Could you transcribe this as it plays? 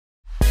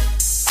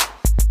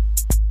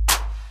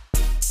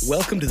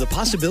Welcome to the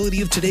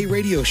Possibility of Today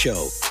radio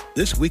show.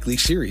 This weekly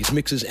series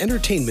mixes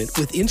entertainment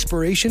with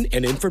inspiration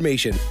and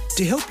information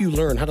to help you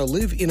learn how to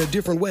live in a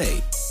different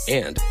way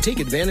and take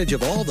advantage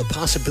of all the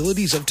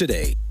possibilities of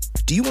today.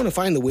 Do you want to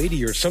find the way to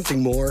your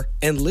something more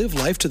and live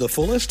life to the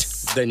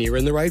fullest? Then you're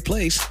in the right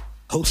place.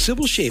 Host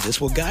Sybil Chavis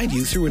will guide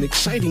you through an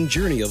exciting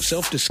journey of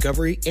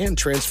self-discovery and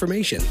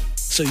transformation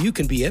so you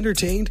can be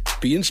entertained,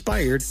 be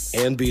inspired,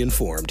 and be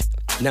informed.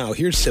 Now,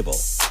 here's Sybil.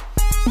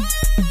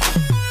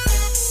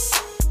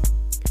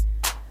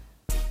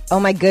 Oh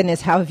my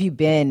goodness, how have you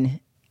been?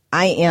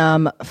 I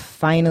am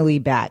finally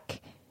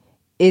back.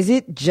 Is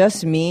it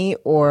just me,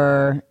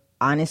 or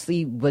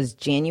honestly, was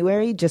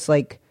January just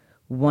like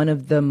one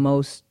of the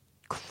most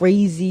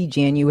crazy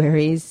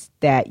Januaries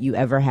that you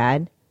ever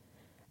had?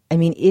 I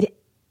mean, it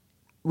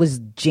was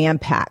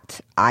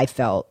jam-packed, I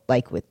felt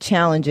like, with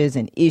challenges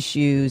and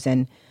issues,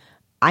 and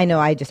I know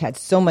I just had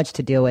so much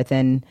to deal with.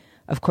 And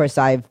of course,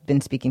 I've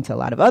been speaking to a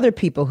lot of other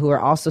people who are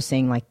also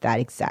saying like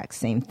that exact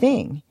same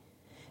thing.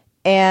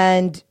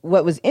 And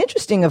what was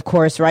interesting, of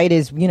course, right,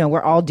 is, you know,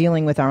 we're all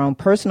dealing with our own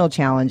personal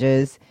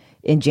challenges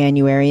in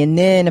January. And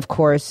then, of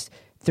course,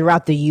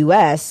 throughout the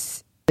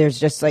U.S., there's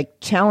just like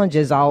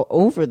challenges all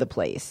over the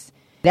place.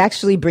 It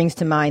actually brings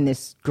to mind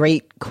this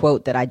great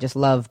quote that I just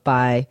love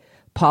by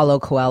Paulo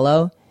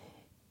Coelho.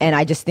 And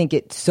I just think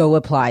it so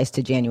applies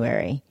to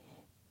January.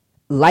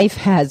 Life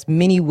has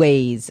many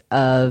ways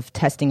of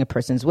testing a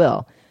person's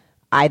will,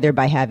 either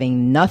by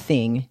having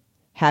nothing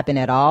happen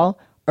at all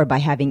or by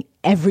having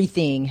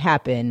everything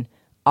happen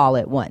all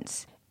at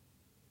once.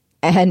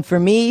 And for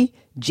me,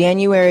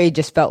 January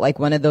just felt like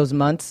one of those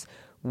months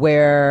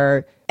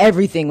where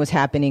everything was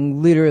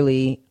happening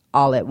literally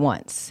all at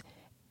once.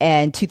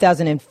 And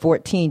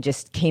 2014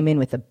 just came in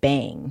with a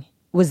bang.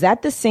 Was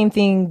that the same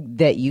thing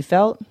that you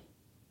felt?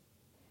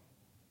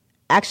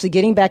 Actually,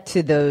 getting back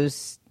to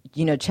those,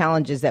 you know,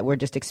 challenges that were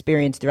just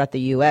experienced throughout the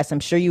U.S.,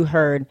 I'm sure you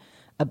heard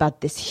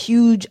about this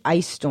huge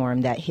ice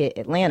storm that hit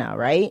Atlanta,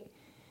 right?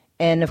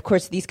 And of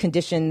course, these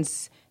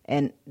conditions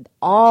and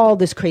all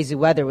this crazy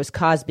weather was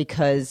caused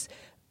because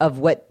of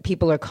what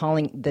people are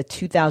calling the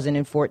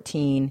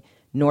 2014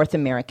 North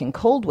American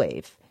cold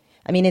wave.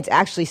 I mean, it's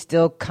actually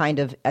still kind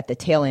of at the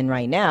tail end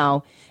right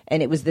now.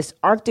 And it was this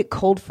Arctic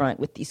cold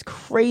front with these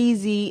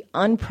crazy,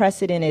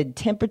 unprecedented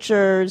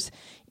temperatures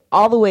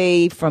all the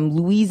way from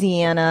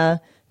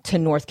Louisiana to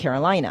North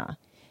Carolina.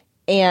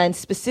 And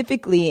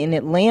specifically in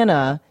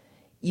Atlanta,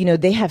 you know,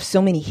 they have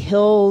so many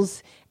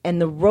hills, and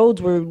the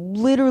roads were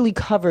literally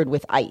covered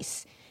with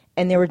ice.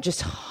 And there were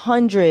just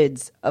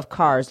hundreds of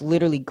cars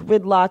literally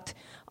gridlocked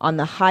on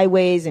the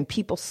highways and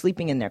people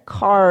sleeping in their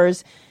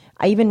cars.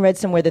 I even read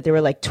somewhere that there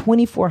were like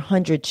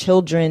 2,400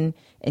 children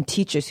and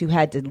teachers who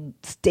had to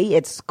stay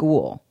at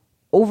school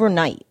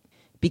overnight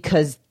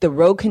because the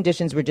road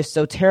conditions were just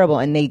so terrible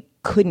and they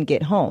couldn't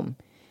get home.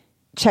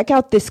 Check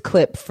out this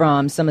clip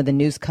from some of the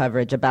news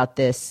coverage about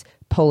this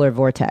polar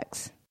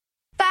vortex.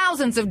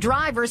 Thousands of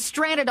drivers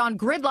stranded on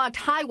gridlocked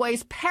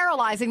highways,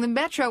 paralyzing the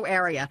metro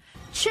area.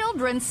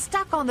 Children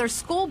stuck on their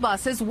school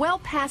buses well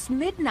past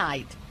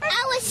midnight.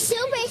 I was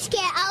super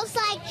scared. I was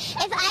like,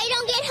 if I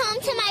don't get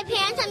home to my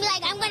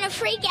parents, I'm going to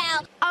freak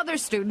out. Other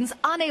students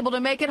unable to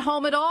make it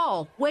home at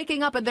all,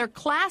 waking up in their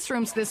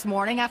classrooms this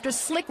morning after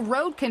slick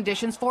road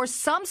conditions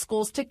forced some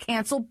schools to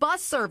cancel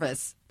bus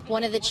service.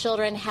 One of the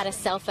children had a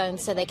cell phone,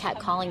 so they kept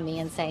calling me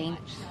and saying,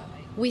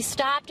 "We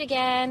stopped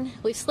again,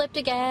 we've slipped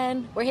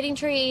again, we're hitting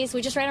trees,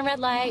 we just ran a red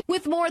light."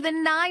 With more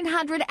than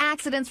 900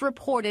 accidents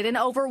reported and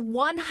over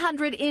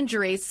 100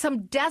 injuries,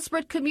 some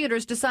desperate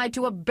commuters decide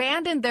to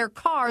abandon their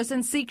cars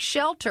and seek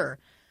shelter.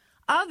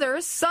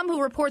 Others, some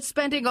who report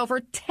spending over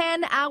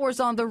 10 hours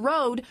on the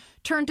road,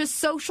 turn to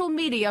social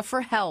media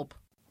for help.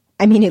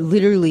 I mean, it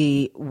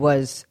literally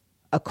was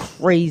a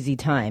crazy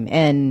time.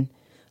 And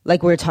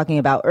like we were talking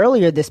about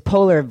earlier, this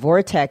polar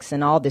vortex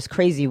and all this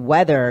crazy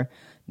weather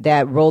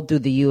that rolled through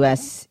the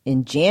U.S.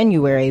 in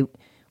January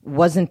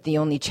wasn't the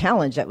only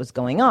challenge that was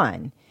going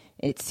on.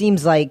 It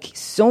seems like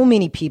so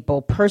many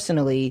people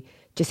personally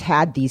just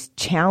had these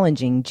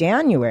challenging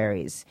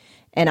Januaries.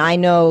 And I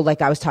know,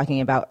 like I was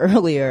talking about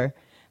earlier,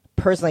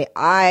 personally,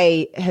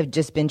 I have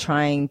just been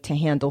trying to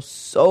handle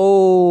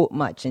so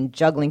much and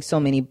juggling so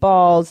many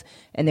balls.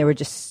 And there were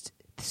just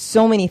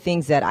so many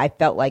things that I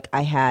felt like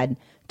I had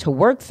to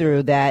work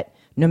through that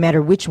no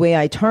matter which way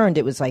I turned,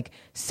 it was like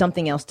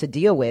something else to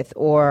deal with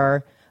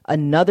or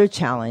another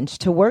challenge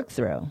to work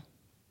through.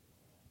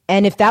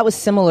 And if that was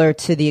similar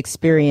to the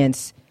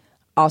experience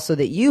also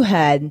that you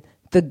had,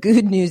 the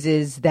good news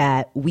is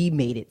that we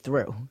made it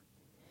through.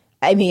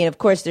 I mean, of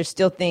course, there's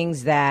still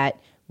things that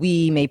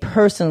we may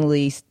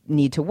personally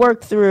need to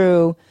work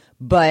through,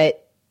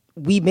 but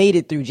we made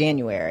it through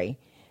January.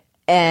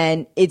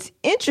 And it's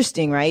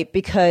interesting, right?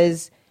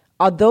 Because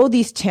although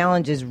these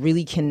challenges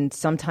really can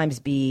sometimes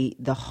be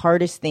the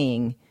hardest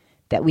thing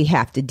that we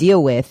have to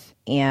deal with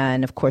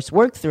and, of course,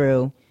 work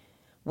through,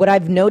 what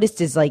I've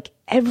noticed is like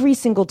every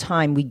single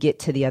time we get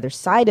to the other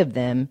side of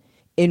them,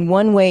 in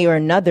one way or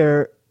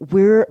another,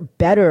 we're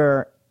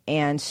better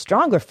and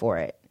stronger for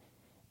it.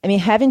 I mean,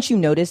 haven't you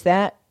noticed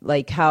that?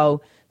 like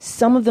how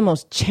some of the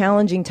most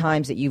challenging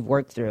times that you've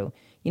worked through,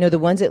 the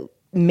ones that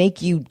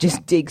make you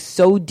just dig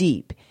so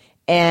deep.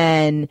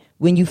 And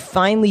when you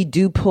finally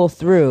do pull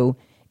through,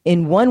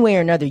 in one way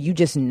or another, you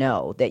just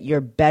know that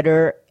you're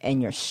better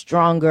and you're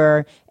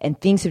stronger and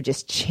things have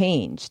just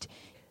changed.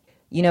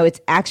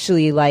 It's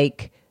actually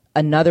like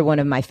another one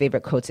of my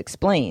favorite quotes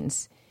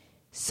explains.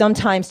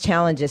 Sometimes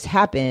challenges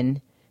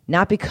happen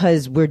not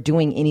because we're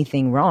doing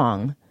anything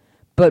wrong,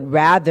 but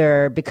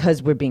rather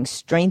because we're being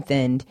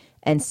strengthened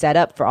and set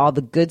up for all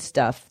the good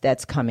stuff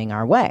that's coming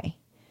our way.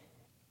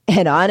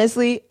 And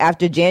honestly,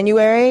 after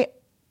January,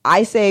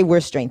 I say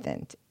we're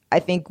strengthened. I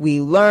think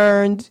we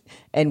learned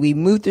and we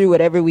moved through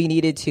whatever we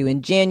needed to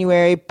in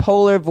January,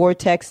 polar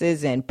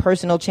vortexes and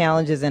personal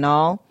challenges and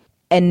all.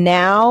 And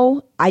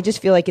now I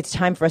just feel like it's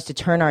time for us to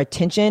turn our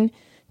attention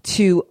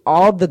to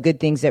all the good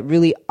things that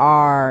really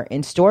are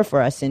in store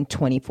for us in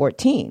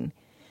 2014.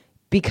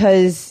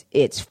 Because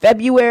it's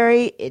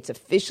February, it's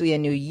officially a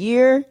new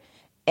year,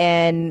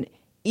 and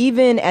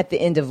even at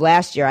the end of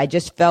last year, I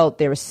just felt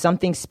there was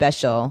something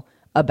special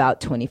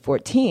about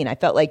 2014. I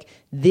felt like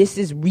this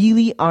is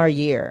really our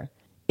year.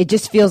 It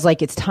just feels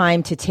like it's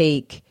time to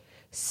take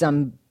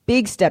some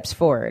big steps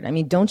forward. I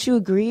mean, don't you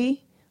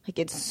agree? Like,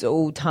 it's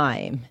so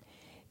time.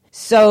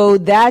 So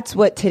that's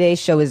what today's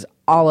show is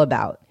all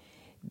about.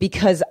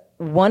 Because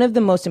one of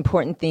the most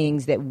important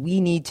things that we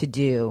need to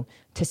do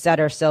to set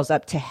ourselves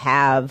up to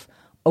have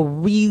a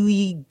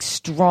really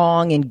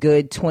strong and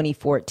good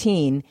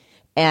 2014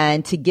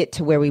 and to get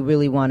to where we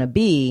really want to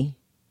be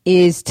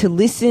is to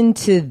listen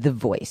to the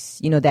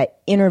voice, that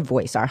inner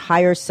voice, our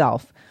higher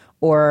self,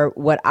 or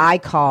what I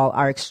call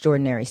our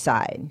extraordinary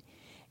side.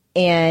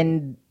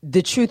 And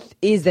the truth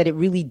is that it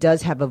really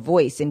does have a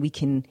voice and we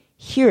can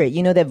hear it.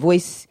 That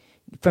voice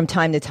from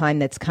time to time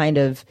that's kind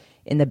of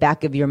in the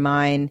back of your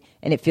mind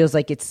and it feels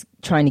like it's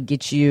trying to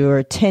get your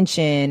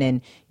attention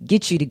and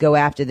get you to go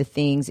after the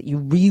things that you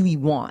really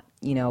want,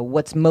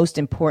 what's most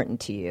important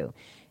to you.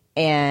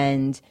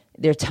 And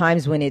there are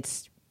times when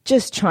it's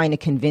just trying to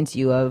convince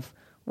you of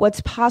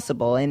what's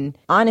possible. And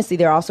honestly,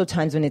 there are also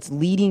times when it's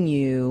leading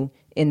you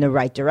in the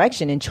right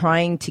direction and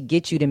trying to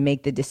get you to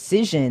make the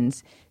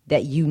decisions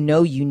that you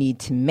need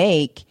to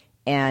make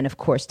and, of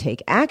course,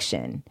 take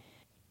action.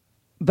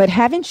 But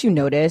haven't you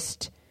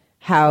noticed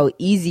how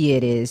easy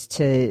it is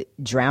to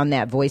drown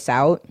that voice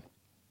out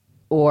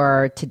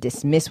or to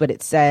dismiss what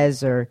it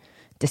says or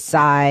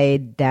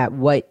decide that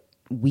what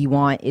we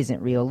want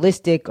isn't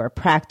realistic or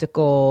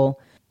practical,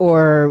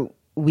 or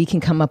we can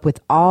come up with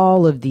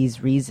all of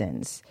these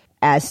reasons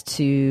as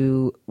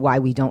to why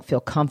we don't feel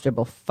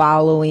comfortable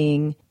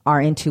following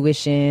our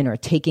intuition or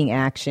taking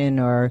action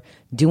or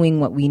doing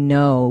what we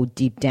know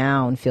deep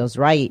down feels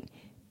right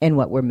and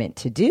what we're meant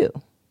to do.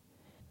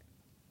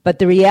 But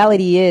the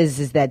reality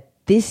is that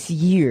this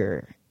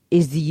year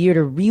is the year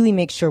to really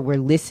make sure we're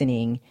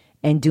listening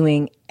and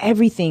doing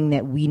everything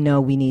that we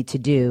know we need to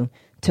do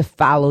to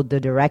follow the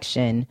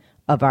direction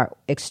of our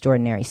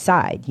extraordinary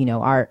side,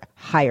 our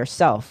higher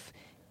self.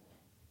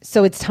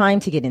 So it's time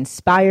to get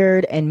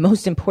inspired and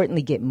most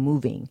importantly, get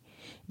moving.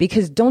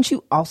 Because don't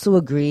you also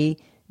agree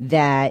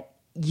that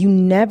you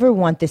never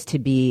want this to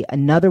be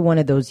another one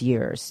of those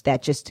years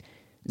that just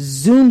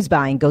zooms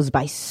by and goes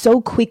by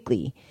so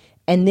quickly.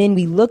 And then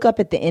we look up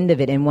at the end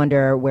of it and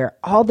wonder where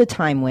all the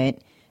time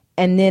went.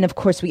 And then, of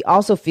course, we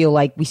also feel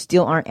like we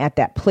still aren't at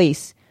that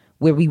place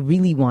where we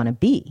really want to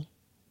be.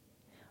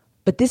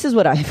 But this is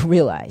what I've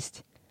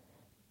realized.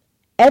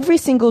 Every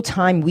single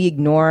time we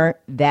ignore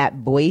that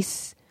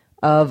voice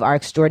of our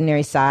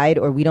extraordinary side,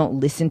 or we don't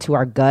listen to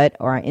our gut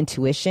or our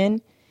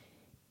intuition,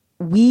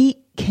 we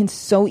can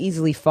so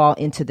easily fall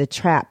into the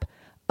trap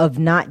of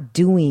not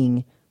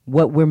doing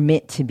what we're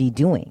meant to be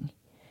doing.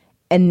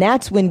 And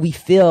that's when we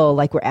feel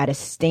like we're at a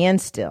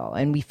standstill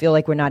and we feel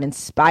like we're not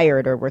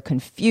inspired or we're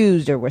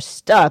confused or we're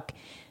stuck.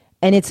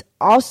 And it's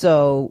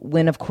also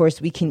when, of course,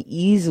 we can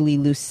easily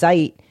lose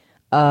sight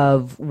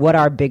of what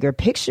our bigger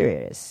picture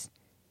is.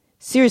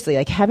 Seriously,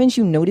 like, haven't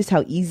you noticed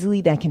how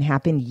easily that can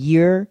happen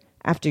year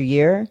after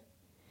year?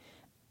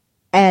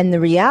 And the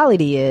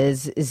reality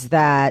is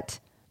that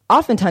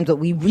oftentimes what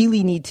we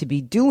really need to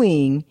be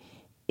doing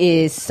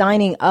is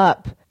signing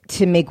up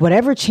to make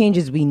whatever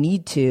changes we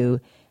need to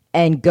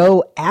and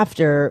go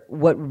after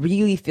what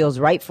really feels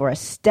right for us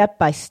step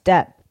by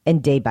step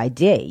and day by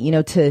day,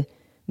 to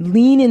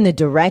lean in the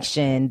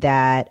direction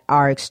that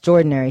our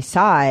extraordinary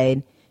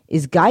side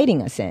is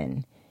guiding us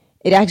in.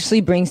 It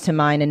actually brings to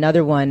mind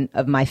another one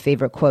of my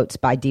favorite quotes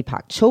by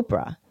Deepak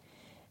Chopra.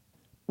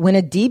 When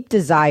a deep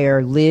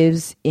desire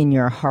lives in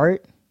your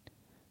heart,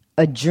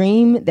 a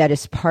dream that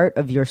is part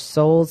of your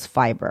soul's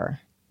fiber,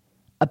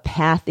 a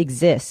path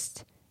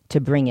exists to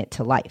bring it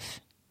to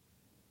life.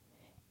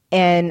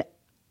 And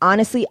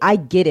honestly, I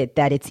get it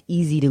that it's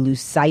easy to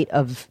lose sight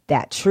of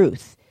that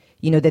truth,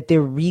 that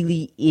there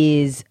really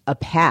is a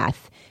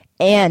path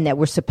and that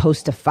we're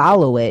supposed to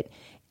follow it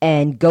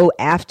and go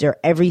after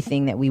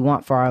everything that we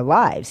want for our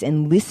lives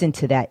and listen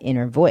to that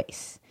inner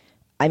voice.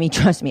 I mean,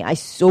 trust me, I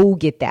so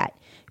get that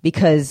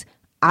because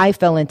I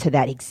fell into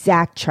that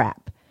exact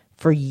trap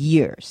for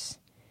years.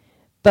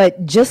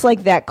 But just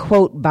like that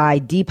quote by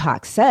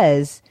Deepak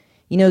says,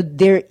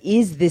 there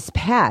is this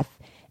path,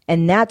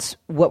 and that's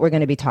what we're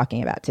going to be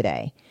talking about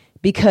today.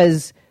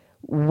 Because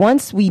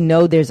once we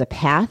know there's a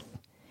path,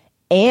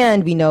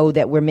 and we know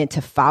that we're meant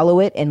to follow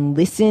it and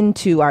listen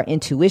to our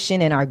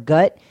intuition and our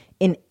gut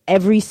in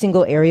every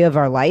single area of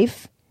our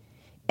life,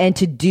 and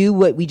to do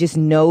what we just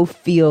know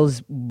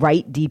feels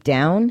right deep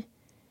down,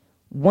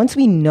 once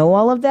we know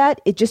all of that,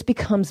 it just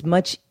becomes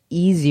much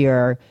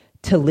easier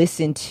to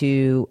listen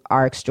to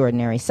our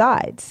extraordinary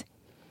sides.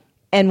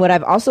 And what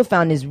I've also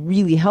found is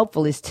really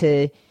helpful is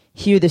to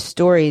hear the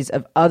stories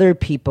of other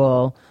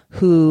people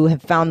who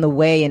have found the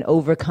way and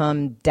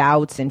overcome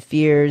doubts and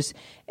fears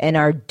and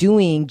are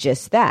doing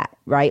just that,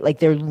 right? Like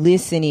they're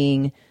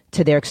listening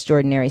to their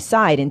extraordinary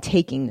side and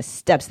taking the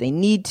steps they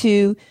need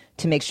to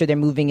make sure they're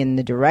moving in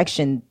the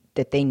direction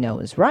that they know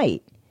is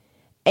right.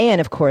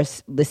 And of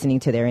course, listening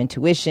to their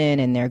intuition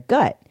and their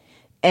gut.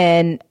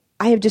 And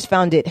I have just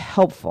found it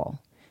helpful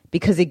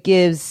because it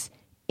gives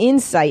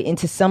insight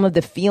into some of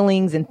the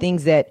feelings and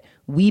things that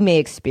we may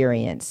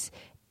experience.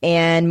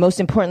 And most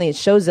importantly, it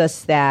shows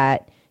us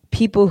that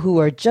people who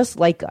are just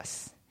like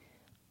us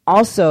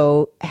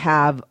also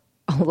have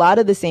a lot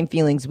of the same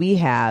feelings we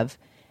have.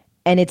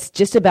 And it's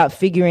just about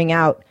figuring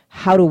out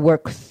how to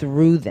work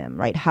through them,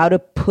 right? How to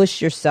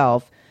push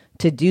yourself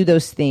to do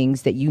those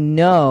things that you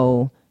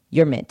know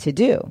you're meant to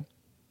do.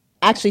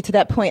 Actually, to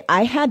that point,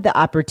 I had the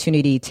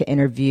opportunity to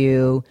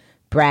interview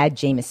Brad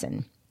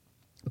Jamison.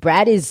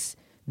 Brad is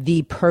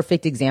the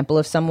perfect example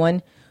of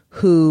someone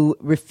who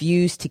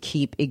refused to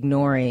keep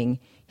ignoring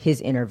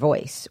his inner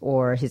voice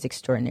or his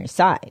extraordinary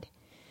side.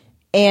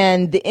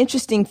 And the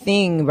interesting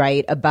thing,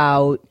 right,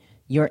 about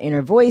your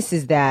inner voice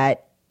is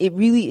that it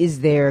really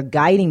is there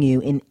guiding you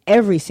in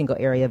every single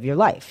area of your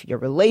life, your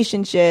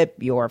relationship,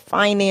 your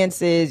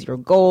finances, your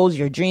goals,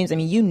 your dreams. I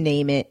mean, you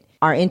name it.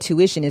 Our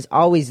intuition is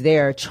always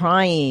there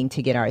trying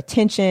to get our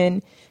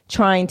attention,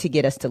 trying to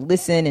get us to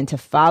listen and to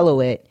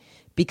follow it,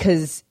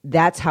 because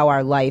that's how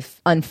our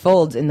life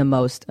unfolds in the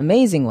most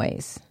amazing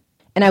ways.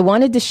 And I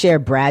wanted to share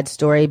Brad's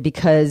story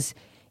because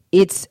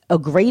it's a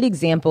great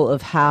example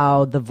of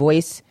how the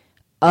voice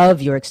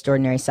of your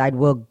extraordinary side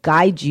will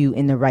guide you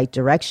in the right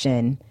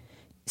direction,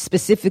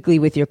 specifically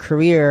with your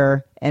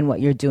career and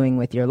what you're doing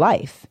with your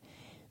life.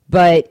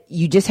 But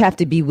you just have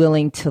to be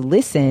willing to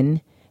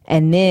listen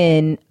and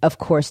then, of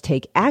course,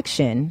 take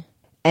action.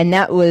 And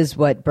that was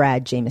what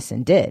Brad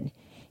Jamison did.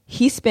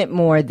 He spent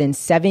more than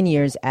 7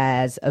 years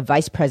as a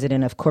vice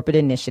president of corporate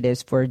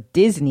initiatives for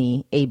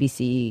Disney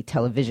ABC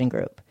Television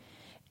Group.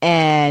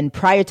 And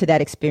prior to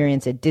that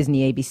experience at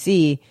Disney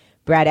ABC,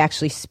 Brad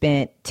actually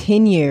spent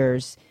 10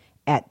 years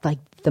at like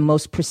the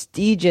most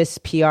prestigious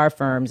PR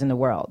firms in the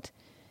world.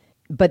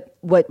 But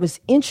what was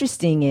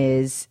interesting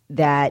is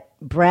that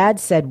Brad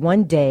said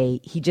one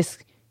day he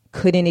just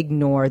couldn't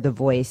ignore the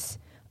voice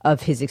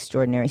of his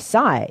extraordinary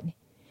side.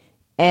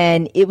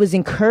 And it was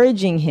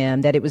encouraging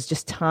him that it was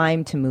just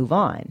time to move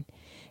on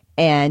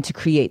and to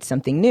create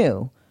something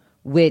new,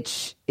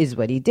 which is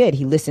what he did.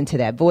 He listened to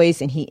that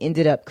voice and he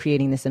ended up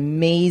creating this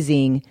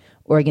amazing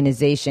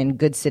organization,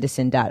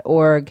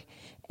 goodcitizen.org.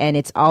 And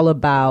it's all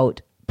about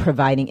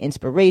providing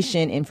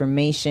inspiration,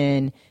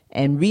 information,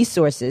 and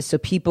resources so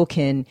people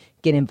can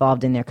get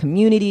involved in their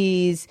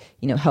communities,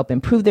 help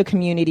improve their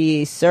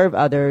communities, serve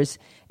others.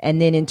 And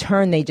then in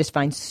turn, they just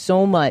find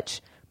so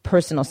much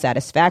personal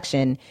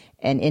satisfaction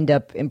and end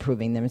up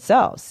improving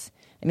themselves.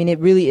 I mean, it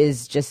really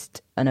is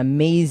just an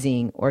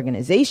amazing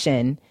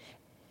organization.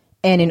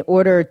 And in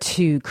order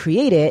to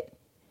create it,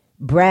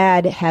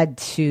 Brad had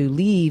to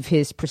leave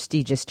his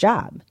prestigious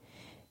job.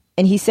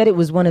 And he said it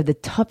was one of the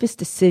toughest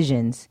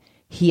decisions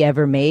he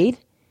ever made,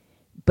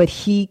 but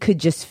he could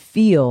just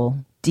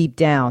feel deep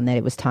down that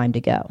it was time to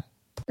go.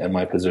 And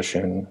my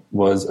position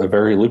was a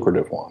very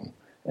lucrative one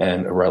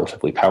and a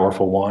relatively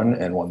powerful one,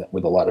 and one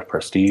with a lot of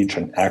prestige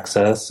and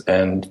access.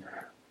 And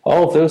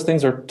all of those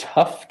things are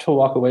tough to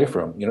walk away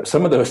from.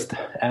 Some of those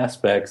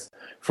aspects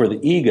for the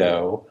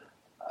ego,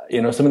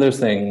 some of those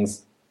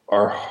things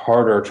are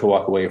harder to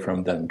walk away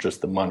from than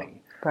just the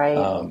money.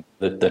 Right.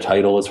 The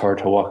title is hard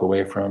to walk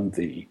away from.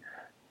 The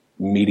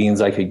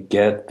meetings I could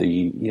get,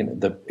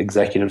 the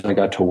executives I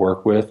got to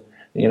work with,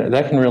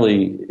 that can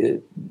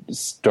really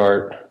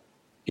start.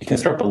 You can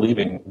start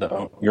believing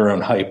your own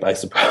hype, I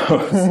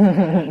suppose.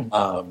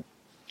 And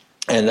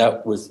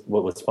that was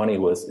what was funny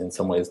was in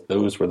some ways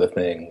those were the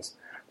things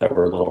that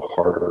were a little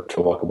harder to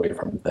walk away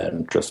from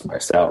than just my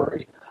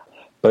salary.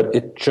 But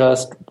it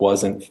just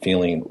wasn't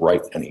feeling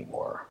right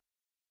anymore.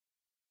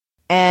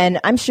 And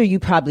I'm sure you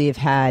probably have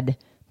had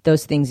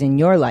those things in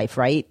your life,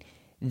 right?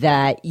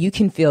 That you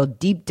can feel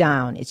deep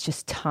down it's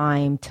just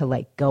time to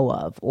let go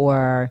of,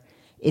 or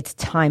it's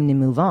time to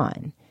move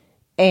on.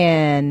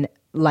 And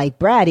like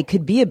Brad, it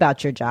could be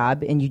about your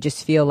job and you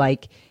just feel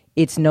like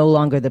it's no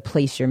longer the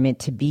place you're meant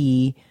to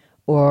be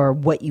or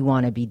what you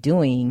want to be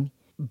doing.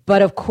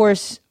 But of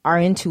course, our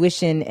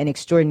intuition and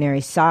extraordinary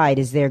side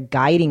is there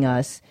guiding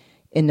us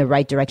in the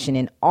right direction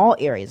in all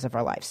areas of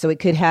our life. So it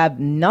could have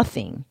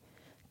nothing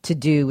to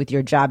do with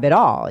your job at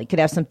all. It could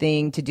have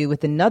something to do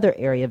with another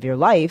area of your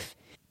life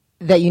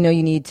that you know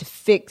you need to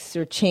fix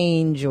or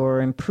change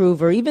or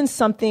improve, or even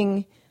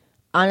something,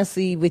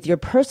 honestly, with your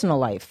personal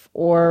life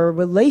or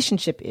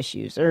relationship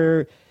issues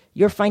or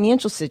your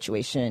financial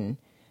situation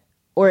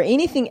or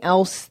anything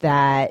else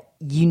that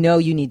you know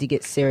you need to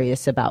get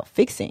serious about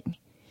fixing.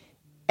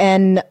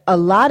 And a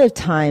lot of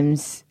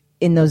times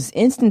in those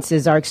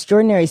instances, our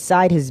extraordinary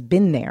side has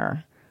been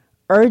there,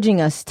 urging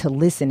us to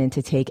listen and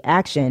to take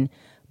action.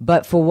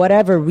 But for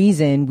whatever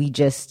reason, we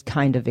just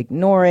kind of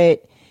ignore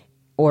it,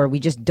 or we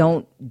just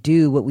don't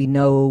do what we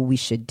know we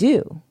should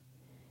do.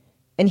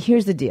 And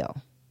here's the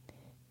deal,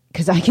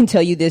 because I can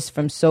tell you this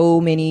from so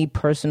many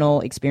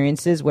personal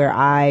experiences where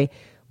I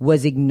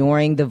was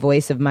ignoring the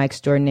voice of my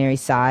extraordinary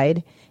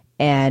side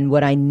and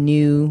what I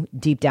knew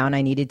deep down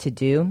I needed to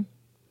do.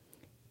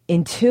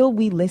 Until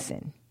we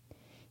listen,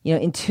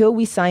 until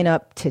we sign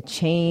up to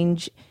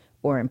change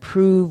or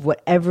improve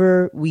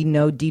whatever we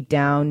know deep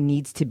down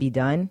needs to be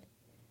done,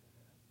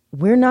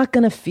 we're not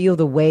going to feel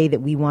the way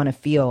that we want to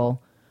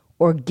feel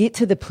or get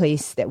to the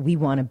place that we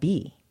want to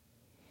be.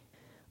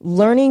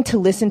 Learning to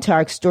listen to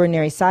our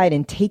extraordinary side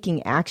and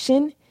taking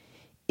action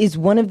is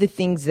one of the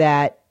things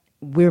that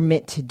we're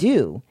meant to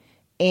do.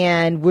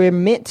 And we're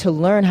meant to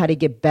learn how to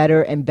get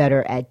better and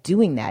better at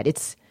doing that.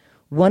 It's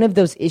one of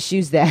those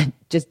issues that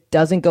just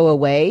doesn't go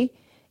away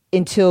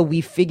until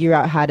we figure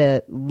out how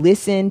to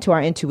listen to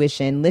our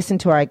intuition, listen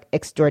to our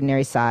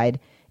extraordinary side,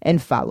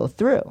 and follow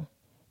through.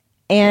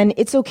 And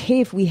it's okay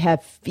if we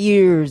have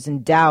fears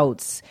and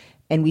doubts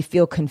and we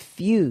feel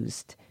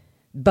confused.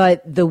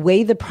 But the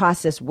way the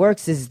process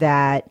works is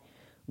that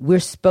we're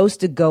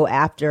supposed to go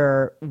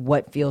after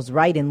what feels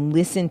right and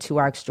listen to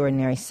our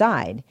extraordinary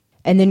side.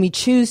 And then we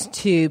choose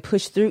to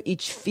push through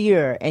each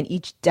fear and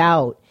each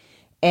doubt.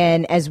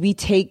 And as we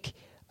take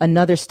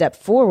another step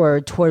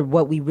forward toward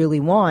what we really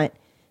want,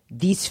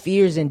 these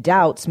fears and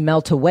doubts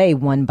melt away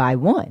one by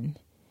one.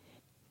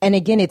 And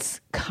again,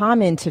 it's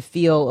common to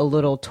feel a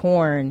little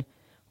torn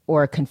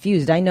or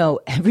confused. I know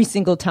every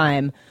single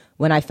time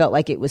when I felt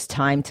like it was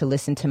time to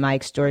listen to my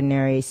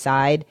extraordinary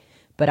side,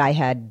 but I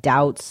had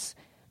doubts,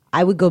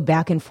 I would go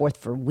back and forth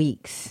for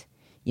weeks,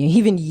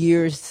 even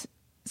years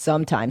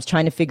sometimes,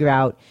 trying to figure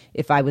out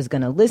if I was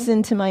going to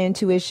listen to my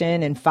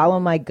intuition and follow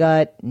my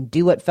gut and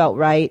do what felt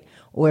right,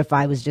 or if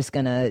I was just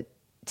going to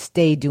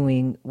stay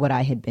doing what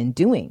I had been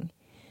doing.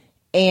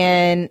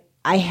 And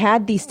I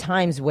had these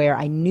times where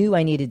I knew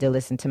I needed to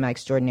listen to my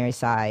extraordinary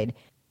side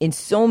in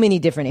so many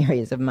different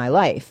areas of my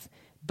life,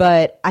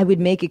 but I would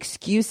make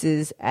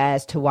excuses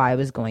as to why I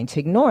was going to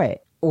ignore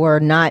it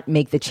or not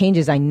make the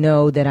changes I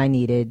know that I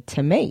needed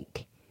to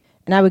make.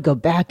 And I would go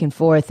back and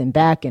forth and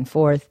back and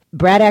forth.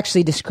 Brad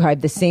actually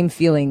described the same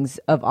feelings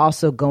of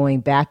also going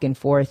back and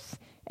forth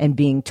and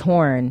being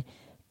torn.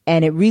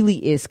 And it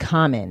really is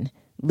common.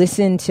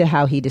 Listen to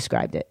how he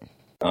described it.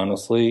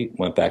 Honestly,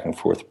 went back and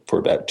forth for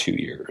about 2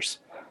 years.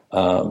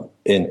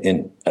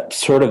 In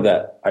sort of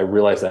that, I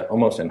realized that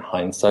almost in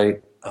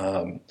hindsight,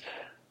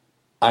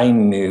 I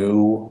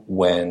knew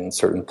when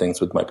certain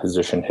things with my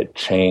position had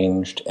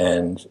changed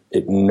and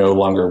it no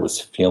longer was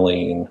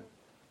feeling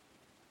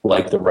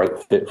like the right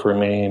fit for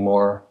me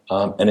anymore.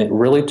 And it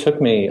really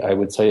took me, I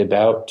would say,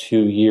 about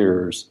 2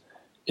 years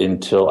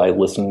until I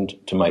listened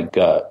to my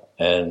gut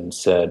and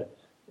said,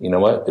 you know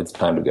what, it's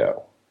time to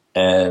go.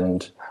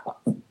 And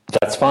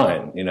that's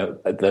fine.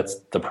 That's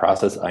the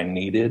process I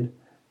needed.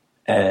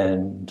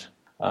 And,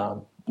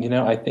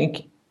 I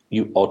think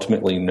you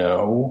ultimately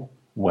know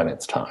when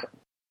it's time.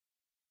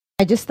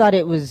 I just thought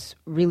it was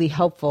really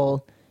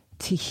helpful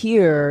to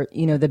hear,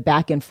 the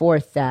back and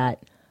forth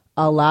that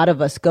a lot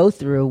of us go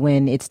through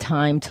when it's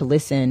time to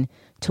listen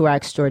to our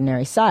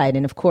extraordinary side.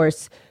 And of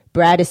course,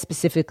 Brad is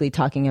specifically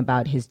talking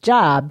about his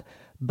job,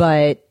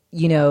 but,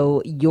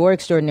 your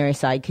extraordinary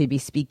side could be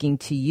speaking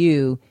to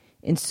you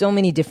in so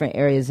many different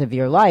areas of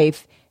your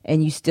life,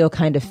 and you still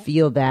kind of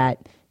feel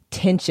that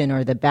tension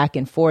or the back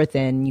and forth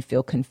and you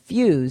feel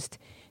confused.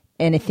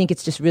 And I think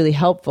it's just really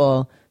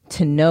helpful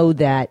to know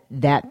that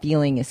that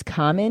feeling is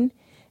common.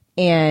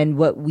 And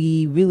what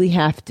we really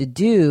have to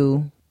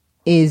do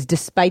is,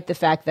 despite the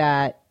fact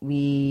that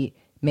we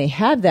may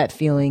have that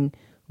feeling,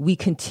 we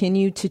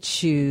continue to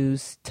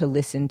choose to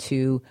listen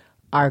to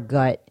our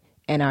gut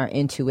and our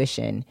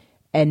intuition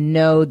and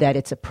know that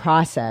it's a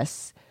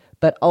process,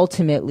 but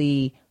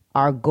ultimately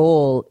our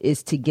goal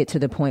is to get to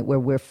the point where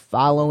we're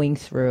following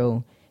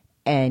through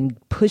and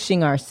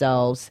pushing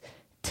ourselves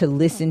to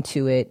listen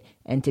to it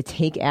and to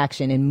take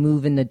action and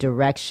move in the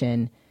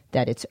direction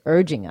that it's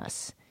urging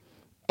us.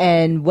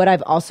 And what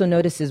I've also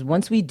noticed is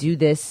once we do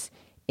this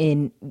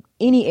in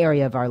any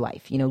area of our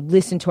life,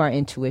 listen to our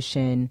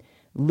intuition,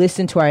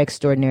 listen to our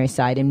extraordinary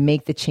side and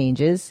make the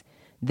changes,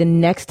 the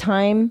next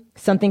time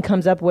something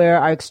comes up where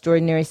our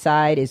extraordinary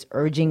side is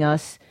urging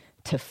us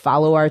to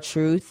follow our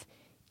truth,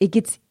 it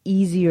gets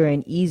easier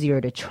and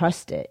easier to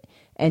trust it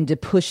and to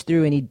push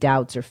through any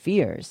doubts or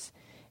fears.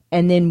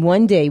 And then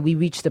one day we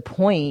reach the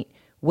point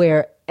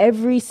where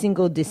every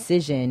single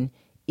decision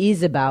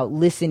is about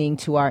listening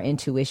to our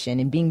intuition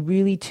and being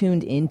really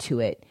tuned into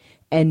it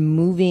and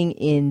moving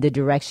in the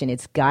direction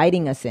it's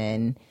guiding us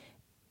in.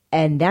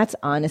 And that's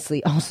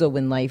honestly also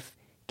when life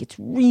gets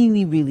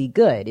really, really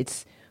good.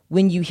 It's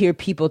when you hear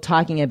people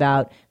talking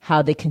about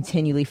how they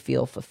continually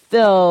feel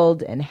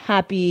fulfilled and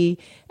happy,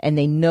 and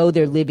they know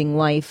they're living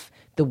life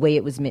the way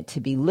it was meant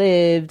to be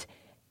lived.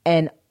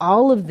 And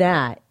all of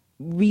that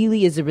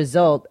really is a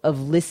result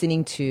of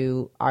listening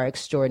to our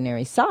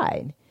extraordinary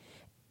side.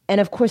 And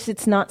of course,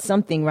 it's not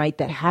something, right,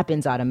 that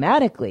happens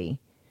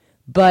automatically,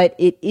 but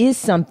it is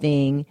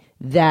something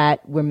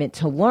that we're meant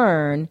to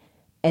learn.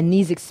 And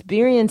these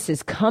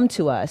experiences come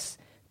to us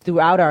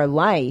throughout our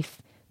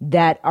life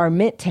that are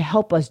meant to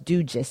help us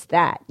do just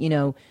that,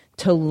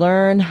 to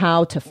learn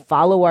how to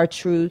follow our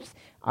truth,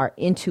 our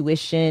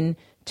intuition,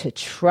 to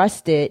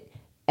trust it,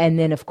 and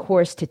then, of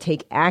course, to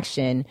take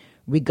action,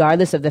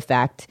 regardless of the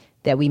fact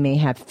that we may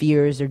have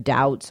fears or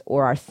doubts,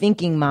 or our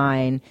thinking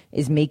mind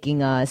is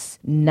making us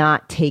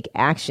not take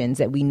actions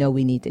that we know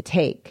we need to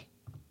take.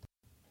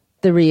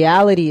 The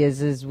reality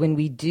is when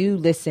we do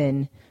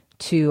listen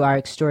to our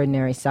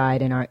extraordinary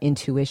side and our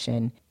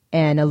intuition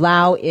and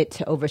allow it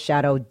to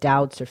overshadow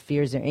doubts or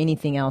fears or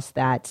anything else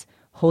that's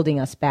holding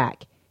us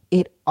back,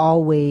 it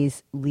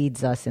always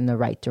leads us in the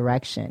right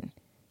direction.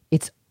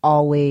 It's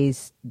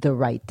always the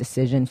right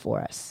decision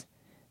for us.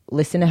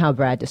 Listen to how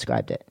Brad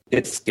described it.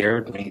 It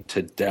scared me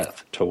to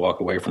death to walk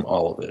away from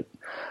all of it.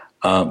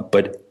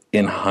 But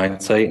in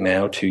hindsight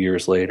now, 2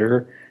 years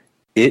later,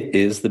 it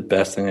is the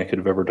best thing I could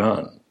have ever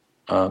done.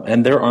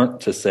 And there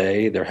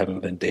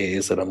haven't been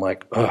days that I'm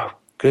like, oh,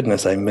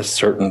 goodness, I missed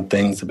certain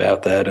things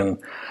about that,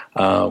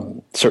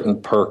 and certain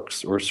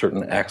perks or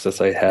certain access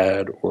I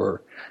had,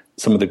 or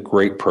some of the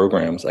great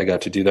programs I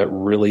got to do that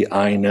really,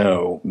 I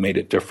know, made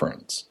a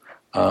difference.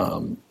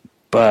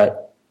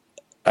 But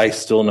I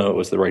still know it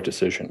was the right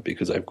decision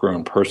because I've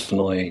grown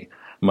personally.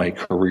 My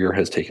career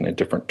has taken a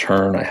different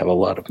turn. I have a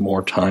lot of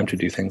more time to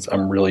do things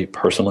I'm really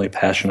personally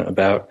passionate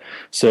about.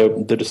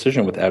 So the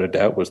decision, without a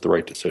doubt, was the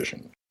right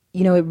decision.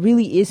 It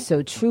really is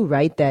so true,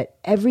 right? That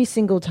every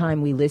single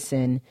time we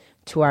listen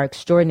to our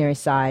extraordinary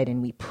side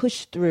and we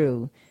push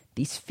through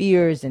these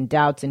fears and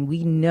doubts and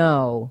we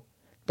know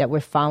that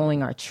we're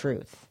following our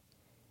truth,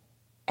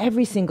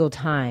 every single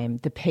time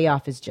the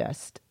payoff is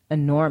just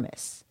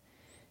enormous.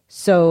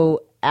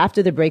 So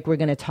after the break, we're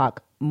going to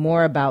talk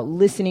more about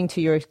listening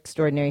to your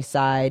extraordinary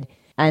side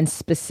and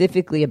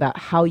specifically about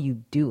how you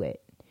do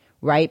it,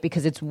 right?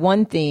 Because it's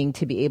one thing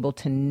to be able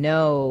to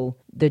know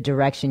the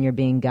direction you're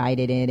being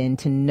guided in and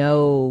to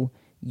know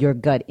your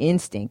gut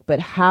instinct, but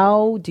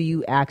how do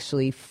you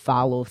actually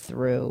follow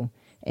through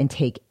and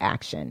take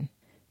action?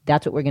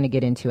 That's what we're going to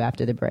get into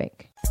after the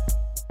break.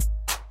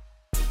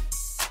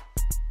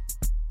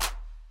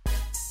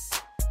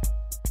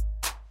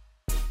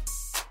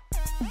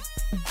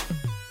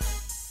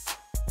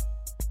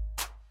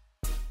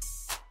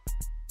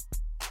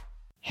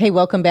 Hey,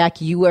 welcome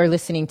back. You are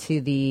listening to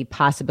the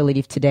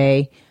Possibility of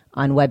Today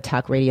on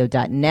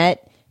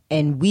webtalkradio.net.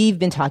 And we've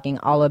been talking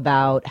all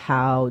about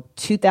how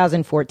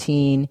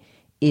 2014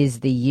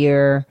 is the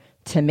year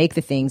to make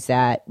the things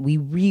that we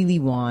really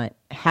want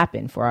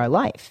happen for our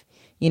life.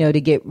 To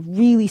get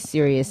really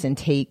serious and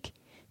take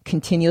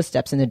continual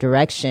steps in the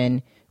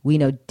direction we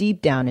know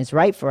deep down is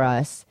right for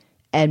us.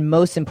 And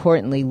most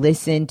importantly,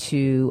 listen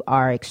to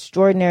our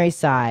extraordinary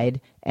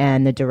side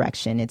and the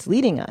direction it's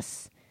leading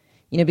us.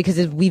 Because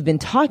as we've been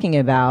talking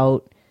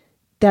about,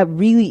 that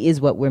really is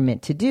what we're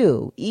meant to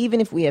do. Even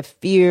if we have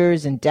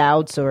fears and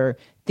doubts or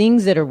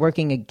things that are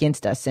working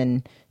against us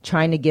and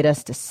trying to get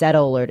us to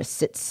settle or to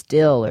sit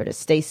still or to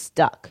stay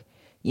stuck.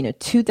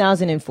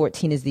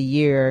 2014 is the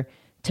year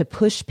to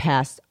push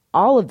past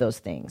all of those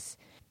things.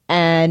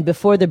 And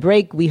before the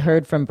break, we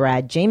heard from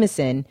Brad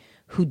Jamison,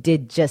 who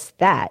did just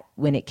that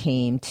when it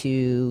came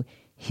to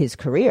his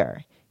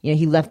career.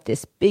 He left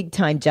this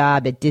big-time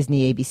job at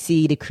Disney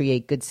ABC to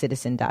create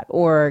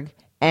GoodCitizen.org.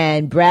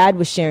 And Brad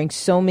was sharing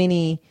so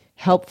many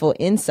helpful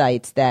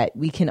insights that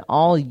we can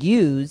all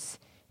use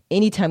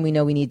anytime we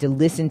know we need to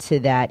listen to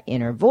that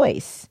inner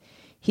voice.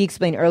 He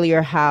explained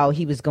earlier how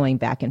he was going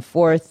back and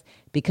forth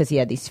because he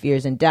had these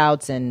fears and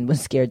doubts and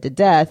was scared to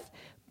death.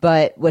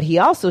 But what he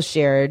also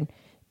shared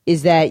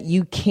is that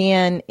you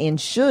can and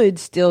should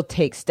still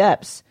take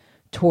steps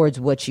towards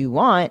what you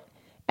want,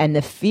 and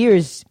the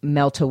fears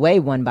melt away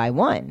one by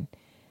one.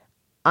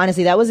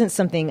 Honestly, that wasn't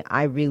something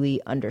I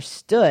really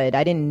understood.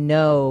 I didn't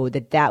know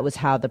that was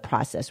how the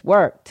process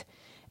worked.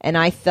 And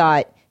I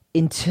thought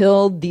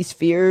until these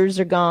fears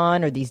are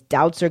gone or these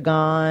doubts are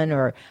gone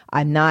or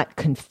I'm not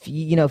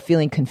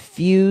feeling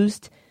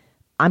confused,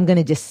 I'm going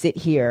to just sit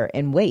here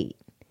and wait.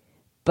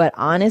 But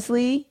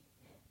honestly,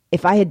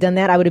 if I had done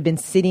that, I would have been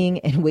sitting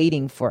and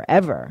waiting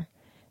forever.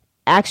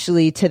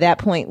 Actually, to that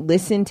point,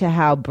 listen to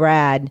how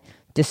Brad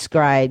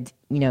described,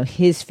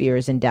 his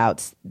fears and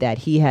doubts that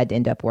he had to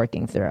end up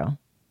working through.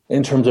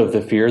 In terms of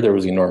the fear, there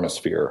was enormous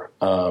fear.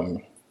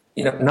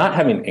 Not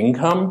having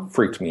income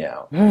freaked me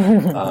out.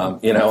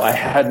 I've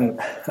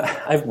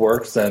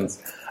worked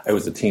since I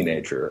was a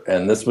teenager,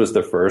 and this was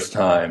the first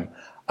time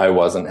I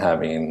wasn't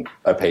having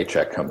a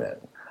paycheck come in.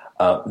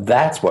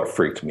 That's what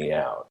freaked me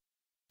out.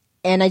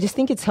 And I just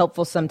think it's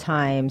helpful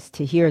sometimes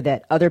to hear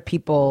that other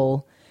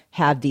people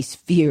have these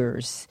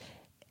fears,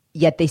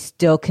 yet they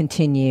still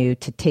continue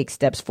to take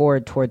steps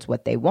forward towards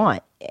what they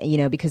want,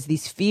 because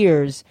these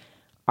fears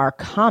are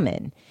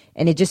common.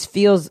 And it just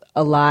feels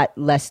a lot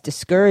less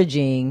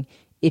discouraging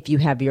if you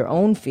have your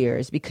own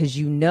fears, because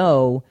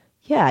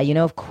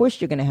of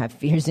course you're going to have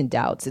fears and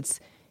doubts. It's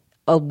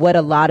what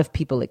a lot of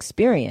people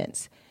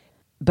experience.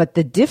 But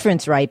the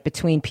difference, right,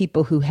 between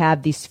people who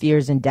have these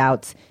fears and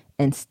doubts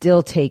and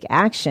still take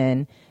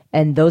action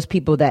and those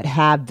people that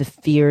have the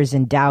fears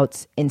and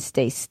doubts and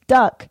stay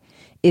stuck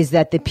is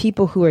that the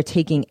people who are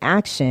taking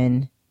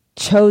action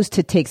chose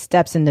to take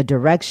steps in the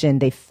direction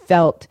they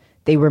felt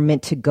they were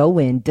meant to go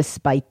in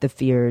despite the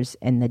fears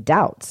and the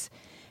doubts.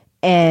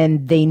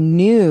 And they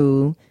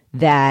knew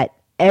that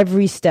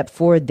every step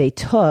forward they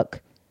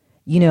took,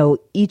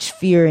 each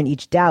fear and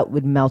each doubt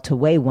would melt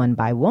away one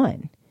by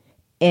one.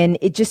 And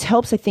it just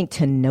helps, I think,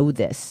 to know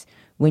this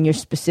when you're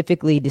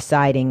specifically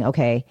deciding,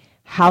 okay,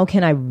 how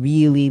can I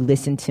really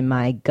listen to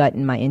my gut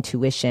and my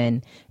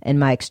intuition and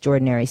my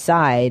extraordinary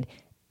side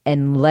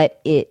and let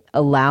it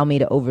allow me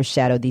to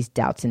overshadow these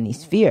doubts and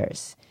these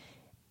fears?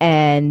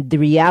 And the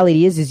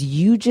reality is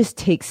you just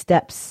take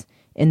steps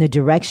in the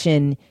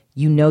direction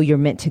you're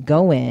meant to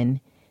go in.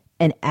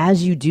 And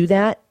as you do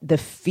that, the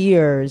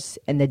fears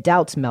and the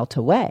doubts melt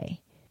away.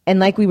 And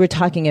like we were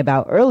talking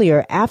about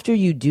earlier, after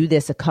you do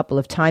this a couple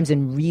of times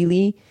and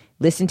really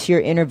listen to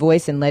your inner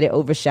voice and let it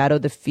overshadow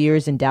the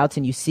fears and doubts,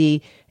 and you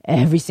see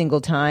every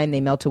single time they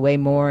melt away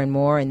more and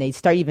more, and they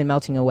start even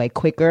melting away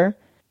quicker,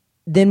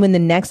 then when the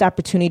next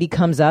opportunity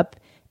comes up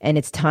and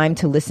it's time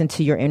to listen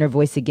to your inner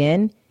voice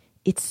again,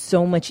 it's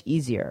so much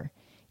easier,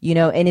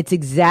 and it's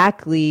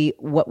exactly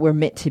what we're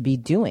meant to be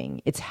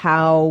doing. It's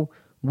how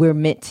we're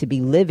meant to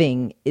be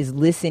living, is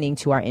listening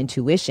to our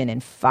intuition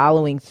and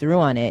following through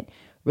on it,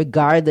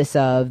 regardless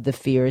of the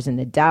fears and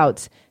the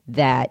doubts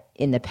that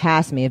in the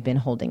past may have been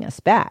holding us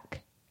back.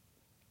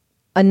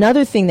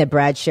 Another thing that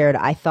Brad shared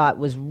I thought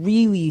was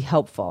really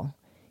helpful,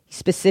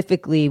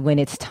 specifically when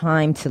it's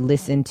time to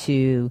listen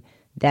to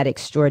that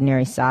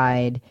extraordinary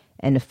side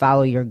and to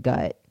follow your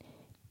gut,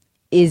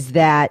 is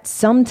that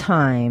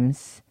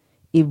sometimes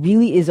it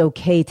really is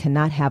okay to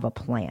not have a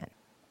plan.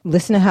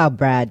 Listen to how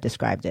Brad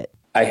described it.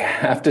 I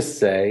have to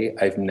say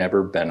I've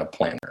never been a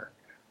planner.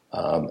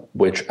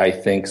 Which I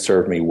think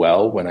served me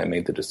well when I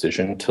made the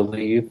decision to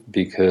leave,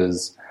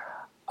 because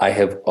I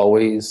have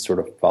always sort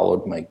of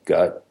followed my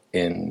gut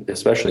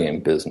especially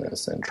in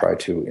business, and try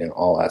to in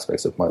all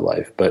aspects of my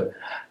life. But,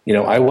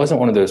 I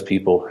wasn't one of those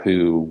people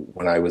who,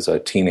 when I was a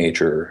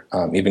teenager,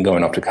 even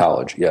going off to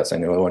college, yes, I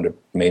knew I wanted to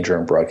major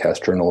in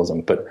broadcast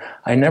journalism, but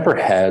I never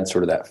had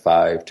sort of that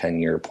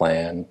 5-10-year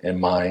plan in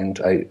mind.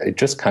 I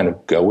just kind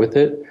of go with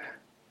it,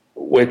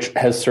 which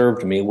has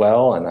served me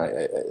well, and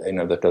I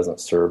know that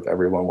doesn't serve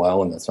everyone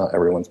well, and that's not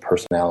everyone's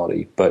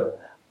personality. But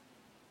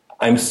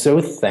I'm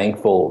so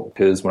thankful,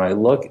 because when I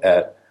look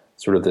at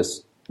sort of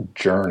this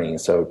journey,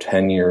 so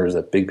 10 years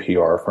at big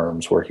PR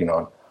firms working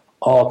on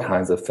all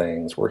kinds of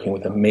things, working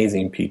with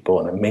amazing people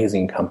and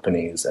amazing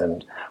companies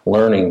and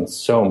learning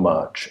so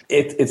much,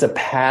 it's a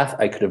path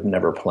I could have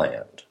never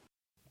planned.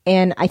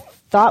 And I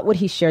thought what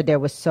he shared there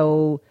was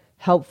so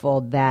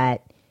helpful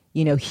that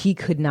he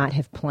could not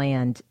have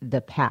planned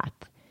the path.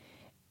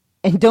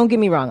 And don't get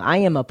me wrong, I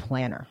am a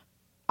planner.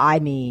 I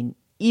mean,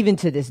 even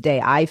to this day,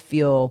 I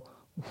feel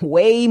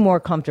way more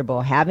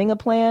comfortable having a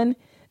plan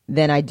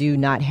than I do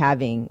not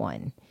having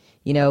one.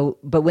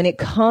 But when it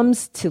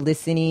comes to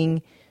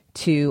listening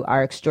to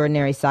our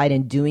extraordinary side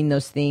and doing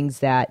those things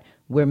that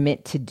we're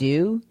meant to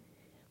do,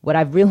 what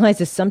I've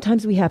realized is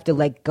sometimes we have to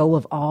let go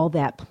of all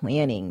that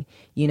planning,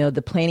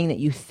 the planning that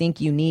you think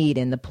you need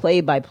and the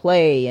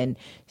play-by-play and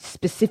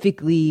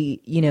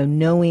specifically,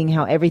 knowing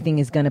how everything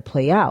is going to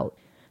play out.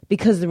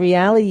 Because the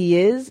reality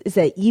is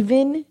that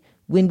even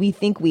when we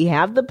think we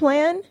have the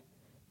plan,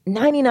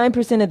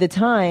 99% of the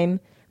time,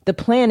 the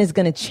plan is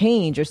going to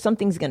change or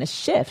something's going to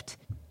shift,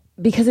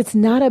 because it's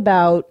not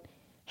about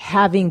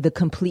having the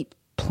complete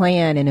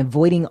plan and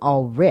avoiding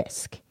all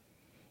risk.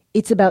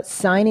 It's about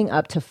signing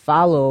up to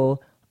follow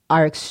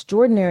our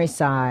extraordinary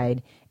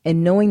side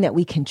and knowing that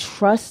we can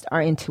trust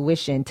our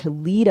intuition to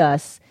lead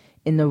us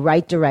in the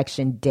right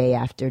direction day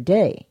after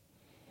day.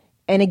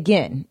 And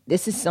again,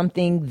 this is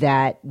something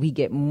that we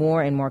get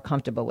more and more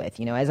comfortable with.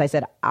 As I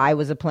said, I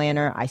was a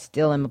planner. I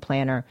still am a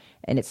planner.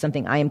 And it's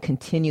something I am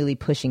continually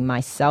pushing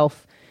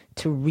myself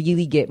to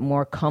really get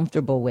more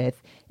comfortable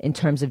with, in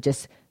terms of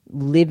just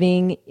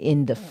living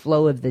in the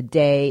flow of the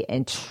day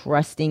and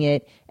trusting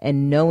it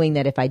and knowing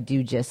that if I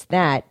do just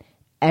that,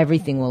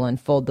 everything will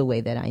unfold the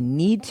way that I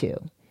need to.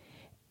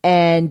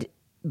 And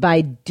by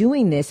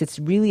doing this, it's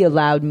really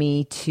allowed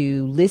me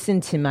to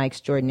listen to my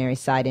extraordinary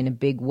side in a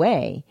big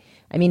way.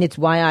 I mean, it's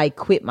why I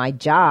quit my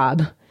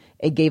job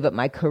and gave up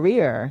my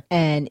career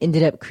and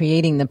ended up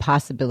creating the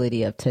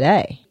possibility of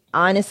today.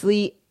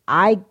 Honestly,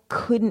 I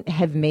couldn't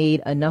have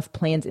made enough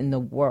plans in the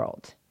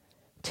world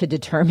to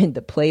determine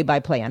the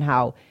play-by-play on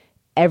how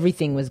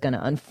everything was going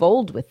to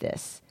unfold with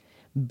this.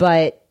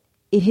 But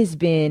it has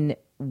been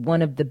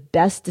one of the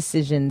best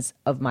decisions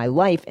of my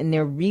life. And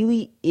there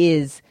really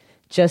is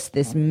just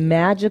this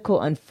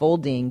magical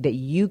unfolding that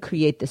you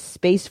create the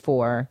space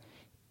for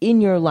in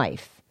your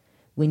life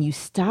when you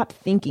stop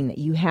thinking that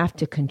you have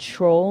to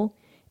control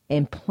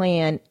and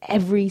plan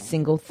every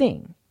single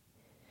thing.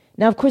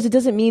 Now, of course, it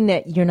doesn't mean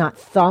that you're not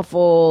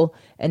thoughtful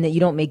and that you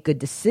don't make good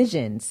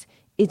decisions.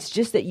 It's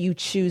just that you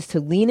choose to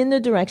lean in the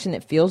direction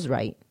that feels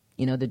right,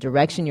 the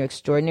direction your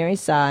extraordinary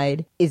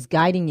side is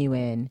guiding you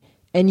in,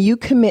 and you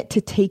commit to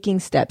taking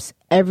steps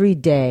every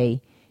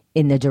day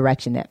in the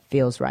direction that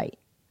feels right.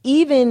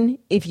 Even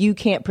if you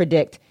can't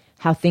predict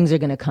how things are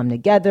going to come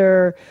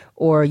together,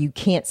 or you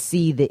can't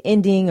see the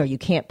ending, or you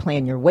can't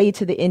plan your way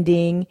to the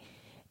ending.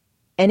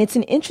 And it's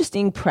an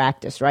interesting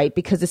practice, right?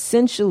 Because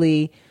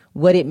essentially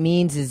what it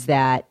means is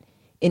that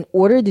in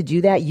order to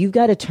do that, you've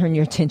got to turn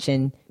your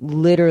attention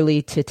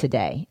literally to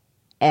today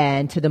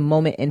and to the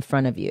moment in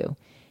front of you.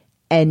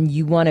 And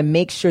you want to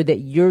make sure that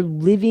you're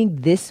living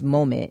this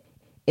moment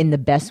in the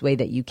best way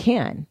that you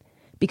can,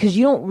 because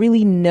you don't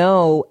really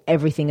know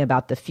everything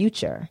about the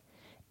future.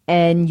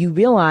 And you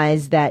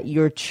realize that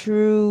your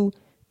true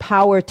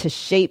power to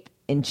shape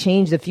and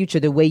change the future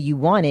the way you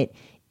want it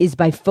is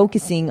by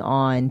focusing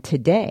on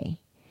today.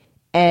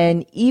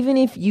 And even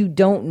if you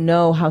don't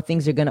know how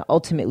things are going to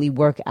ultimately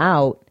work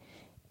out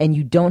and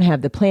you don't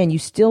have the plan, you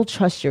still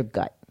trust your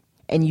gut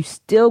and you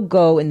still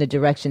go in the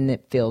direction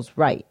that feels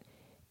right.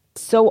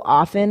 So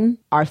often,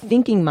 our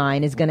thinking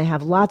mind is going to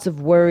have lots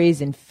of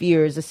worries and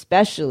fears,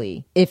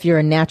 especially if you're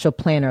a natural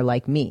planner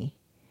like me.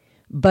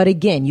 But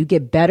again, you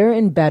get better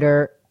and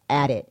better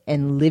at it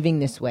and living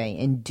this way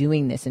and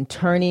doing this and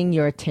turning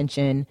your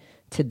attention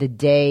to the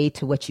day,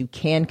 to what you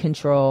can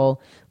control,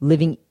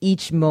 living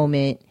each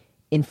moment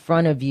in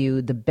front of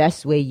you the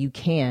best way you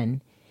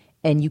can.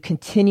 And you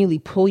continually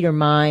pull your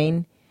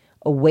mind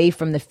away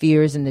from the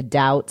fears and the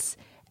doubts,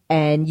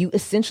 and you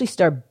essentially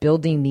start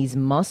building these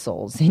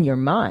muscles in your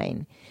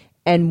mind.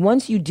 And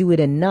once you do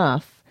it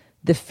enough,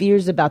 the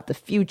fears about the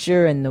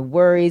future and the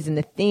worries and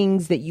the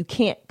things that you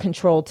can't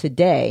control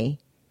today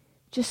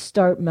just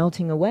start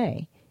melting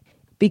away.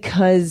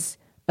 Because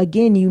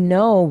again,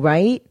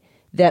 right,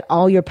 that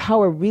all your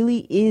power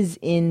really is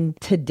in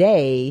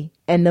today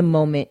and the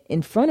moment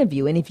in front of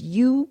you. And if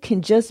you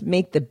can just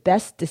make the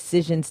best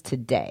decisions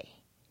today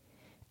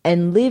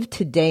and live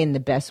today in the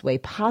best way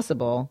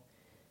possible,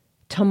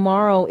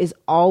 tomorrow is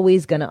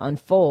always going to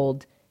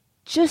unfold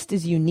just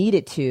as you need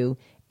it to,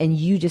 and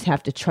you just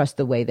have to trust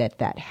the way that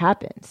that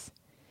happens.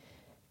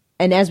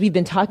 And as we've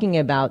been talking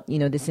about,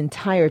 this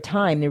entire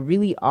time, there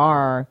really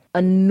are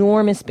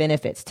enormous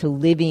benefits to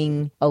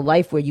living a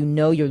life where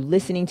you're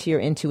listening to your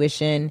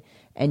intuition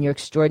and your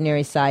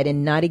extraordinary side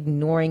and not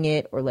ignoring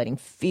it or letting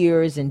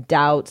fears and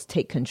doubts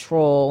take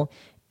control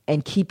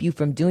and keep you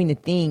from doing the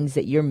things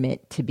that you're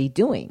meant to be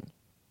doing.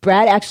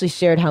 Brad actually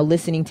shared how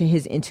listening to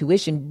his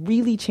intuition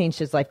really changed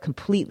his life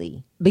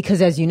completely.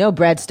 Because as you know,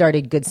 Brad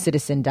started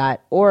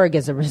GoodCitizen.org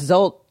as a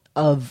result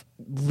of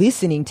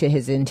listening to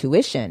his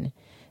intuition.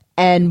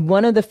 And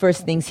one of the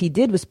first things he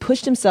did was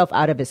push himself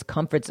out of his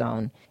comfort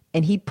zone.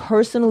 And he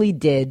personally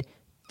did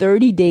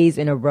 30 days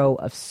in a row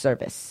of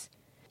service.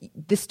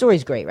 This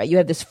story's great, right? You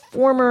have this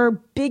former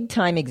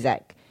big-time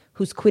exec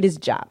who's quit his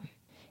job.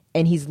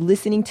 And he's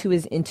listening to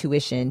his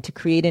intuition to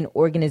create an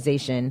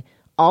organization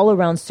all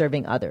around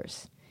serving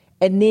others.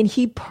 And then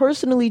he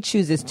personally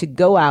chooses to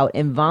go out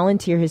and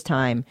volunteer his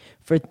time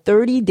for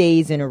 30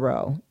 days in a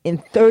row in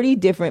 30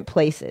 different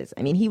places.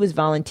 I mean, he was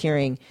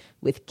volunteering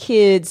with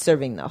kids,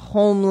 serving the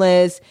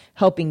homeless,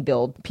 helping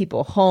build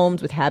people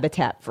homes with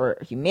Habitat for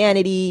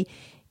Humanity,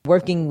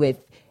 working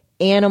with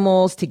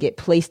animals to get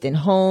placed in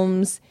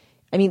homes.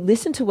 I mean,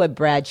 listen to what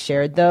Brad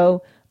shared,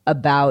 though,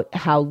 about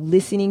how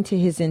listening to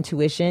his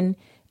intuition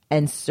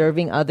and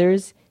serving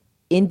others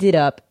ended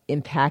up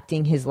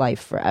impacting his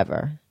life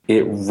forever.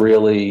 It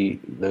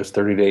really, those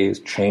 30 days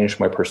changed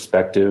my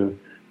perspective.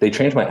 They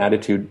changed my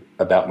attitude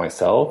about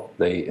myself.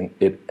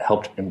 It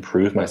helped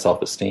improve my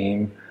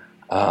self-esteem.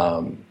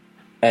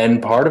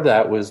 And part of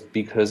that was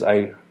because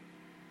I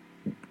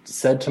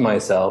said to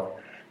myself,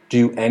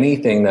 do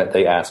anything that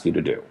they ask you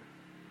to do.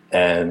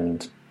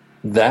 And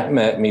that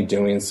meant me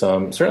doing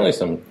certainly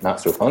some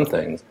not so fun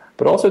things,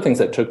 but also things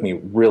that took me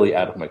really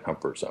out of my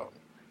comfort zone.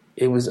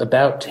 It was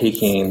about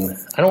taking,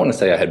 I don't want to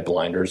say I had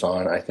blinders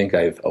on. I think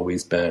I've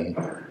always been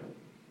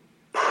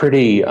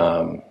pretty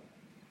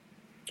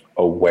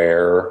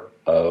aware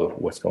of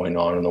what's going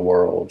on in the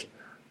world.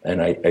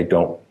 And I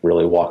don't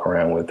really walk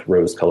around with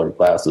rose-colored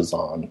glasses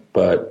on.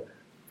 But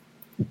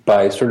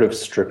by sort of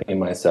stripping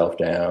myself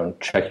down,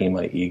 checking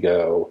my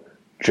ego,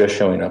 just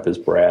showing up as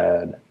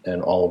Brad,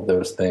 and all of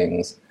those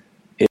things,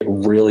 it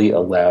really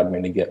allowed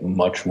me to get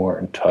much more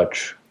in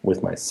touch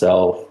with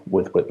myself,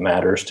 with what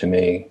matters to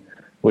me,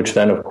 which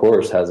then, of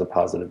course, has a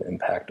positive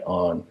impact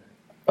on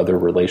other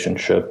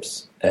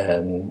relationships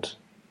and,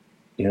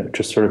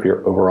 just sort of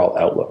your overall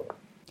outlook.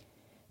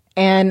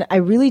 And I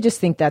really just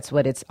think that's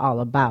what it's all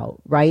about,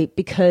 right?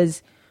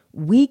 Because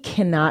we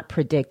cannot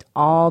predict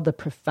all the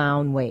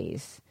profound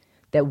ways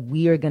that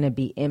we are going to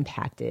be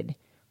impacted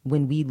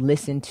when we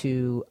listen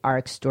to our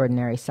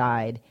extraordinary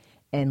side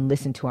and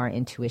listen to our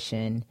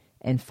intuition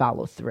and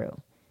follow through.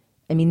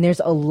 I mean,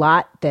 there's a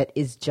lot that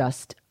is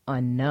just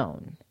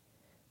unknown.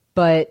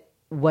 But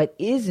what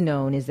is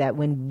known is that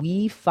when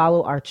we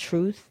follow our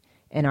truth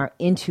and our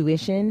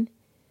intuition,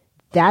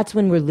 that's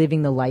when we're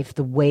living the life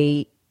the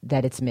way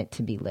that it's meant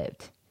to be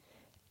lived.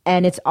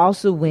 And it's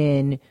also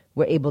when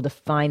we're able to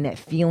find that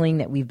feeling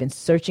that we've been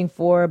searching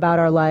for about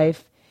our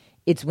life.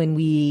 It's when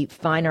we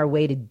find our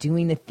way to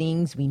doing the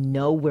things we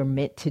know we're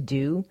meant to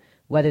do,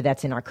 whether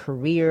that's in our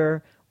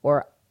career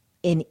or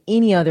in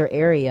any other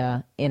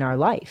area in our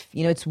life.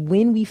 You know, it's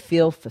when we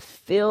feel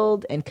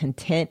fulfilled and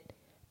content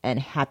and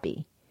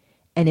happy.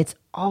 And it's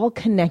all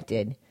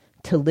connected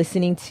to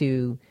listening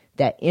to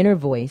that inner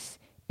voice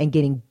and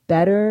getting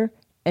better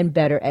and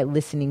better at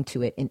listening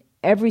to it in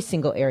every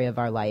single area of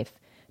our life,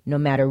 no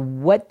matter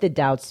what the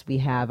doubts we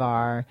have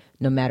are,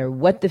 no matter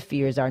what the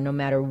fears are, no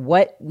matter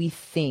what we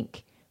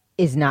think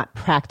is not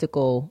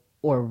practical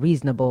or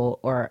reasonable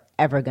or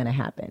ever going to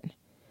happen.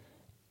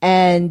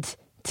 And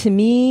to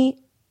me,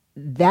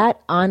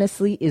 that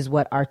honestly is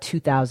what our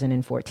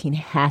 2014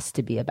 has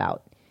to be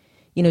about.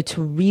 You know,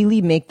 to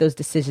really make those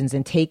decisions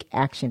and take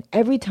action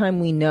every time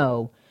we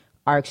know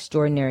our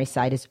extraordinary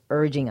side is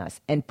urging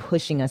us and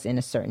pushing us in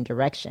a certain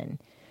direction.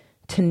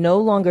 To no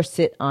longer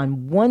sit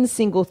on one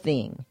single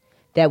thing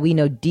that we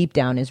know deep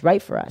down is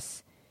right for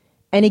us.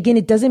 And again,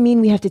 it doesn't mean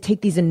we have to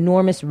take these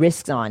enormous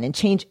risks on and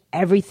change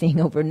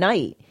everything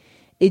overnight.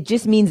 It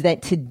just means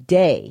that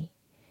today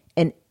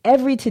and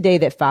every today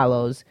that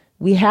follows,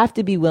 we have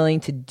to be willing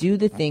to do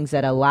the things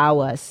that allow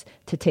us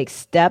to take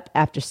step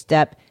after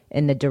step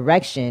in the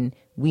direction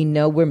we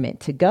know we're meant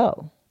to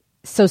go.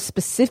 So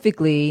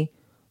specifically,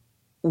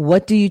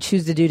 what do you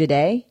choose to do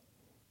today?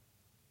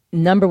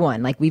 Number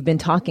one, like we've been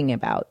talking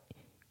about,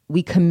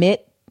 we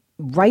commit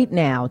right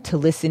now to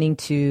listening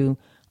to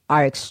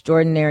our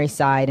extraordinary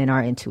side and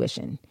our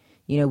intuition.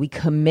 You know, we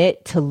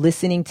commit to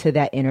listening to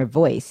that inner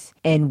voice,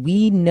 and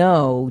we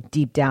know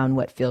deep down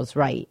what feels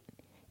right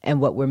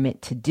and what we're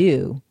meant to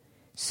do.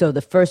 So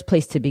the first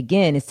place to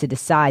begin is to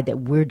decide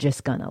that we're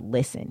just going to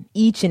listen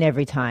each and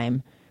every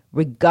time,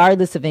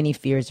 regardless of any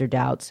fears or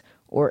doubts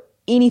or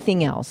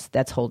anything else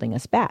that's holding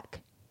us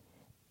back.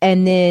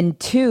 And then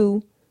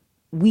two,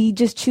 we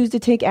just choose to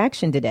take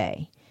action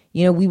today.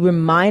 You know, we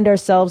remind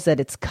ourselves that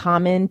it's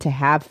common to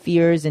have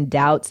fears and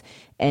doubts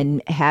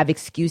and have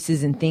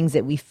excuses and things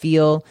that we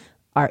feel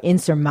are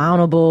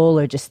insurmountable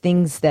or just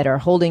things that are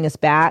holding us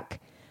back.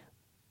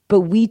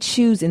 But we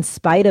choose, in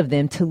spite of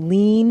them, to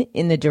lean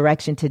in the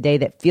direction today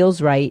that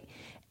feels right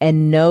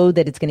and know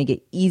that it's going to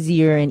get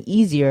easier and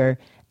easier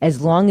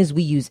as long as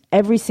we use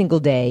every single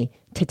day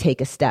to take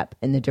a step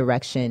in the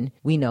direction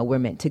we know we're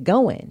meant to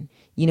go in.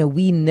 You know,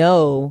 we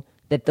know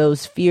that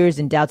those fears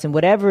and doubts and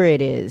whatever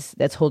it is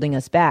that's holding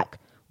us back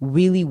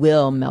really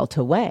will melt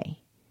away.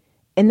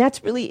 And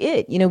that's really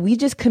it. You know, we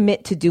just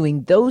commit to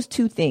doing those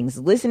two things,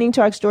 listening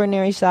to our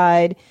extraordinary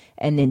side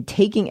and then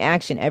taking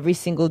action every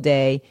single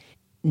day,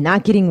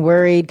 not getting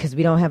worried because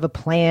we don't have a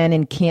plan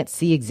and can't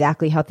see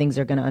exactly how things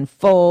are going to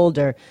unfold,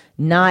 or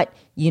not,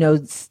 you know,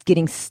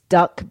 getting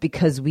stuck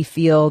because we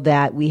feel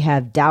that we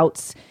have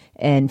doubts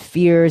and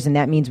fears and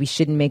that means we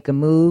shouldn't make a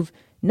move.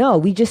 No,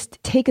 we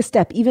just take a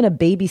step, even a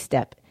baby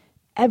step,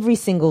 every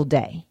single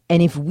day.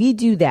 And if we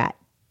do that,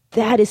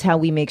 that is how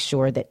we make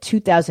sure that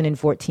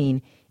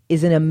 2014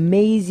 is an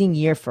amazing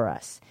year for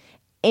us.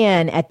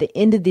 And at the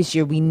end of this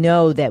year, we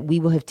know that we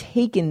will have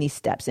taken these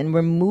steps and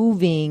we're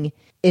moving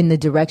in the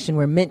direction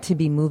we're meant to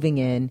be moving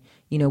in.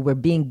 You know, we're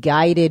being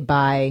guided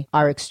by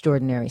our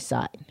extraordinary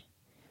side.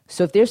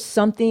 So if there's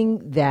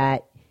something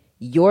that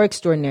your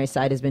extraordinary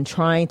side has been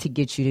trying to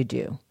get you to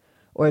do,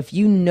 or if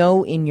you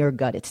know in your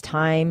gut it's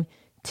time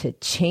to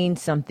change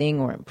something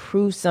or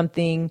improve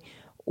something,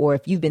 or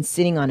if you've been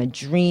sitting on a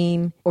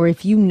dream, or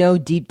if you know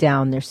deep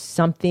down there's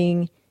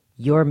something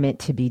you're meant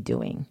to be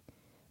doing,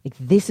 like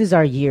this is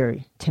our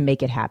year to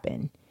make it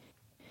happen.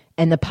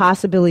 And the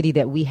possibility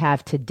that we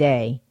have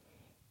today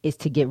is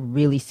to get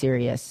really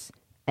serious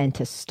and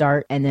to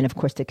start, and then of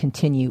course to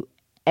continue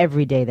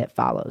every day that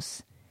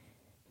follows.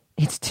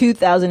 It's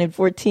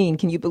 2014.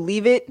 Can you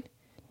believe it?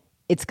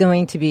 It's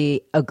going to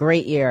be a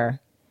great year.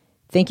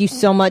 Thank you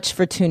so much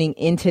for tuning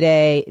in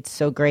today. It's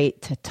so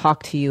great to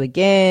talk to you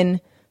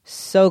again.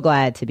 So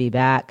glad to be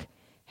back.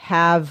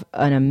 Have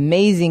an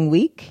amazing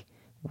week.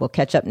 We'll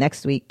catch up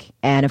next week.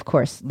 And of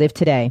course, live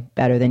today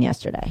better than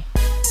yesterday.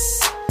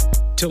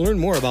 To learn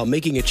more about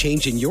making a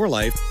change in your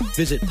life,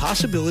 visit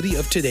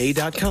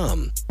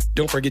possibilityoftoday.com.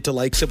 Don't forget to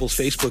like Sibyl's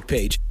Facebook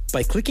page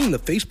by clicking the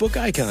Facebook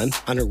icon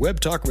on her Web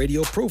Talk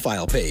Radio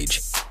profile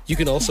page. You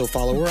can also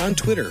follow her on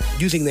Twitter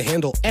using the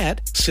handle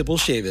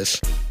 @SibylShavis.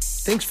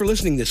 Thanks for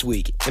listening this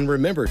week, and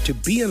remember to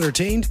be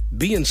entertained,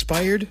 be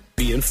inspired,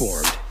 be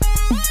informed.